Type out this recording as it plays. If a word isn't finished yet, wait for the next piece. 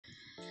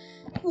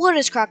What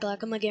is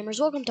crack-a-lack, my gamers?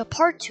 Welcome to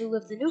part 2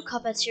 of the new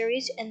Cuphead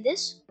series, and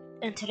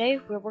today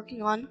we're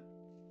working on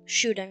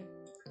shooting.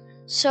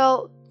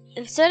 So,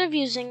 instead of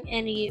using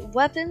any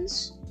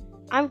weapons,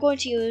 I'm going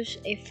to use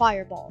a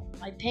fireball.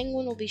 My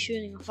penguin will be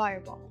shooting a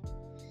fireball.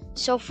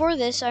 So for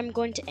this, I'm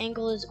going to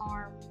angle his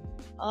arm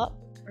up.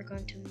 We're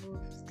going to move,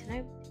 give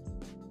me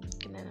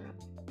a minute.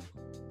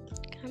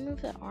 Can I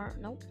move that arm?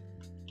 Nope.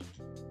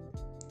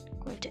 I'm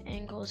going to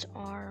angle his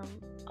arm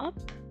up.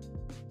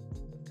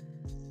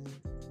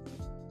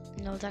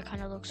 No, that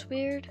kind of looks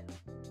weird.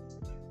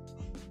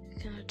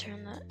 Gonna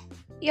turn that.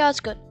 Yeah, it's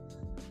good.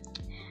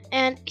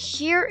 And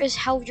here is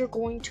how you're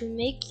going to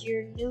make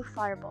your new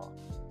fireball.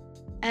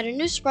 Add a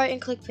new sprite and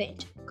click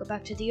paint. Go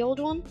back to the old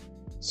one.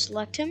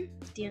 Select him,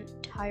 the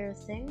entire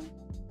thing.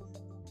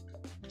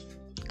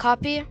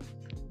 Copy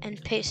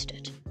and paste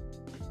it.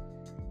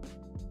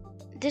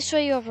 This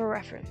way you have a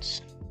reference.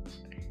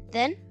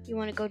 Then you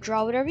want to go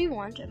draw whatever you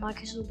want. In my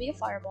case, it will be a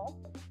fireball.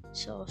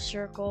 So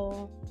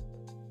circle.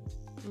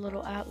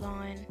 Little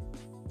outline.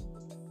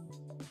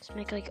 Let's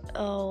make like,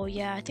 oh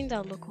yeah, I think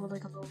that would look cool,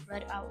 like a little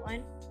red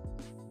outline.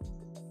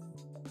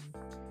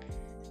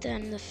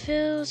 Then the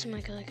fills,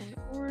 make it like an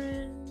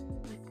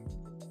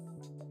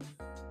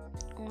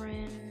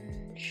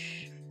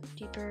orange,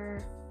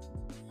 deeper.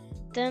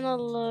 Then a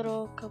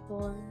little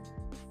couple,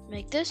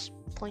 make this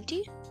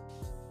pointy.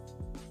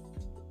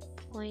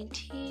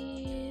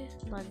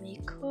 Let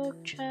me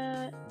cook,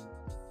 chat.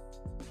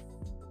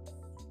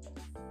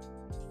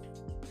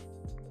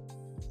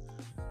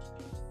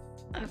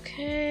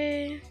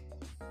 Okay,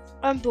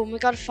 boom, we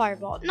got a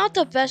fireball. Not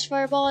the best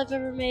fireball I've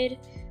ever made,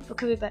 but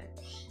could be better.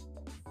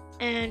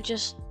 And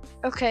just,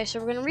 okay, so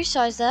we're gonna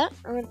resize that.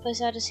 We're gonna place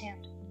that his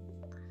hand.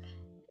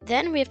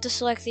 Then we have to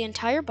select the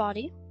entire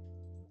body,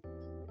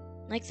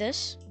 like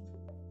this,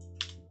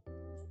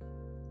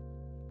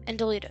 and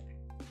delete it.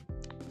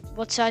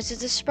 What size is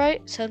this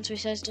sprite? Since we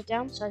sized it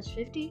down, size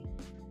 50.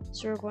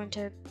 So we're going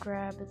to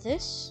grab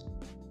this,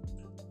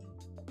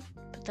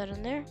 put that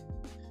in there.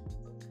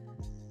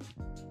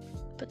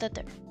 Put that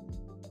there.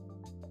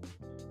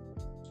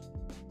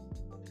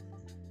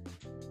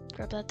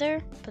 Grab that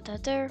there, put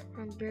that there,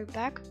 and bring it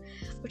back.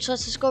 Which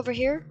lets us go over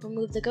here,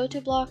 remove the go-to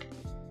block.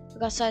 We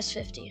got size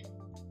 50.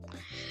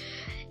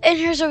 And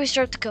here's how we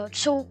start the code.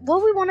 So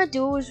what we want to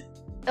do is,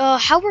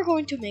 how we're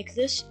going to make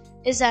this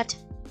is that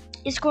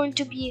it's going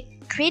to be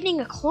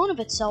creating a clone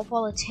of itself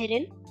while it's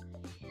hidden.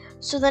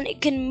 So then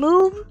it can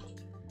move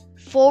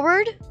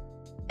forward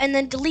and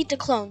then delete the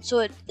clone. So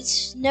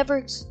it's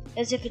never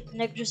as if it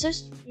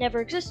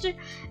never existed,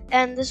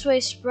 and this way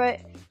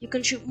sprite you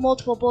can shoot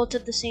multiple bullets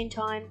at the same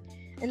time,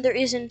 and there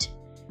isn't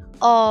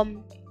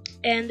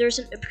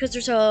because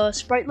there's a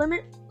sprite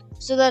limit,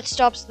 so that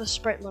stops the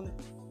sprite limit,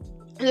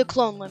 the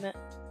clone limit.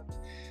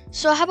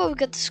 So how about we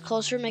get this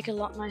closer, make it a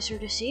lot nicer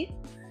to see.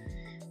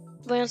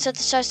 We're gonna set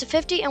the size to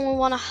 50, and we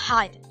want to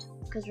hide it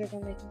because we're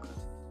gonna make a clone,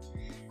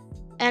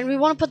 and we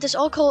want to put this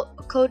all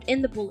code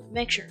in the bullet.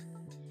 Make sure,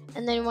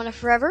 and then you want to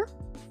forever.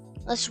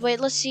 Let's wait,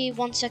 let's see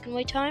 1 second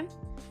wait time.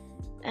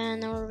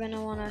 And then we're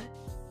gonna wanna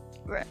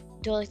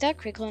do it like that,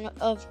 create a clone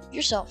of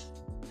yourself.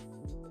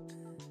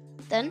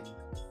 Then,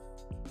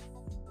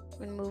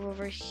 we're gonna move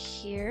over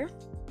here.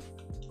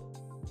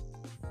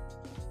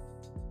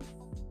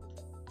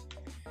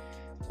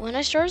 When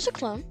I start as a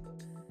clone,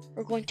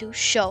 we're going to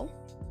show.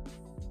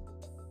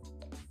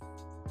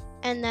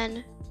 And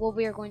then what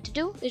we are going to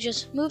do is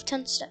just move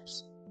 10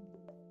 steps.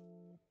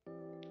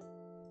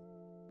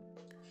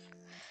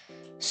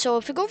 So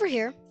if we go over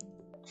here,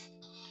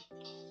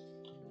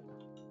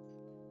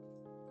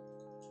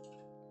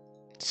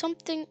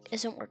 something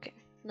isn't working.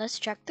 Let's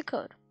check the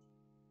code.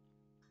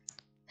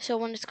 So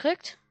when it's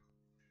clicked,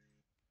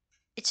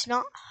 it's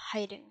not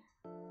hiding.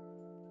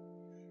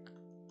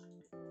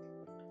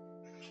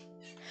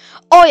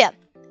 Oh yeah,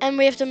 and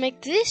we have to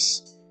make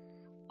this,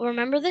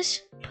 remember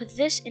this, put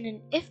this in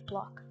an if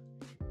block.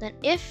 Then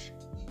if,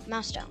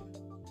 mouse down,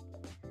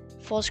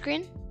 full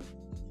screen.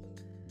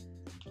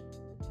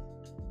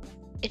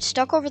 It's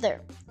stuck over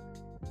there.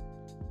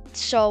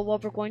 So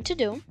what we're going to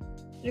do,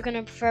 you're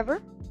going to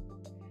forever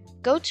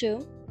go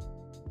to,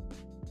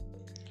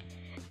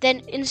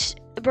 then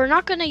we're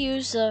not going to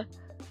use the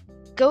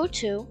go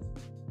to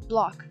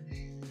block.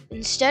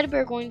 Instead,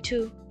 we're going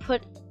to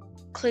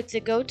click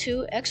the go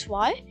to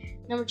XY.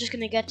 Then we're just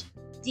going to get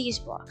these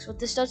blocks. What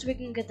this does, we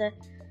can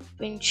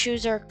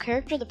choose our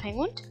character, the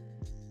penguin,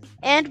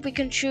 and we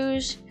can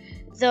choose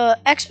the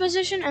X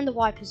position and the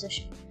Y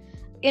position.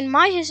 In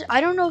my history,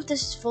 I don't know if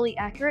this is fully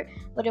accurate,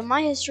 but in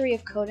my history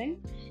of coding,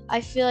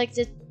 I feel like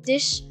that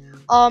this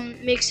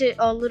makes it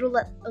a little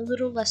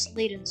less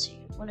latency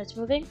when it's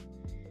moving.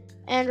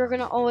 And we're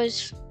gonna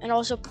always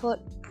also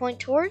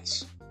point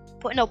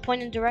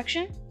in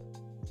direction.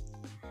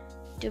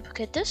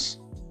 Duplicate this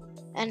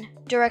and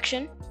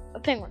direction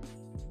of penguin.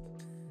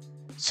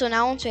 So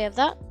now once we have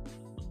that,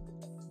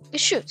 it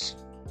shoots,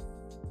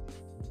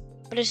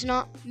 but it's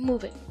not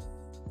moving.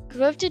 What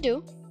we have to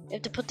do, we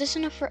have to put this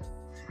in a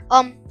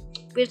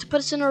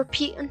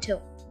repeat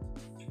until.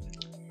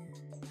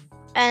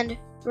 And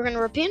we're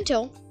gonna repeat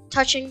until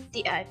touching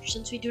the edge,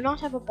 since we do not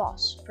have a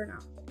boss for now.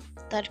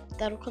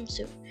 That'll come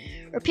soon.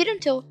 Repeat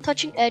until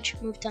touching edge,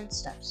 move 10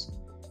 steps.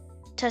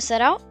 Test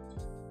that out.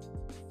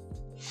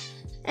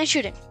 And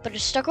shooting, but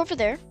it's stuck over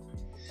there.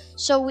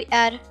 So we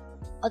add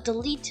a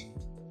delete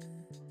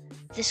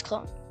this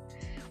clone.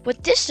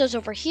 What this does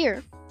over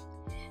here,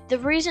 the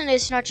reason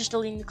it's not just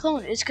deleting the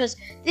clone is because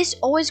this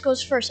always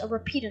goes first, a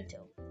repeat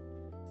until.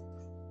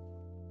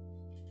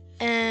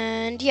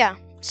 And yeah,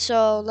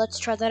 so let's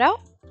try that out.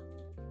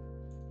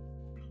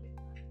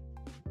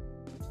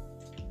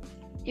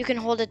 You can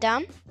hold it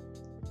down.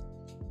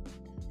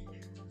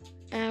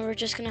 And we're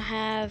just gonna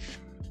have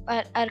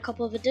add a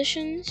couple of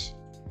additions,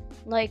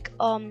 like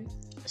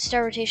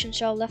stair rotation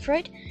style left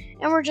right,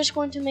 and we're just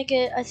going to make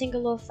it, I think, a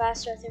little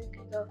faster. I think we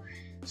can go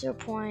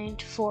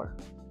 0.4.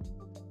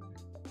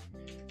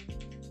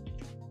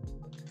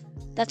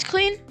 That's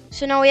clean.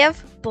 So now we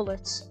have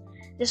bullets.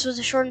 This was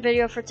a short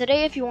video for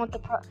today. If you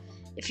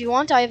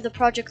want, I have the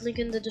project link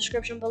in the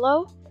description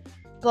below.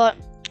 But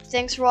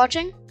thanks for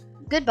watching.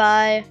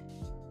 Goodbye.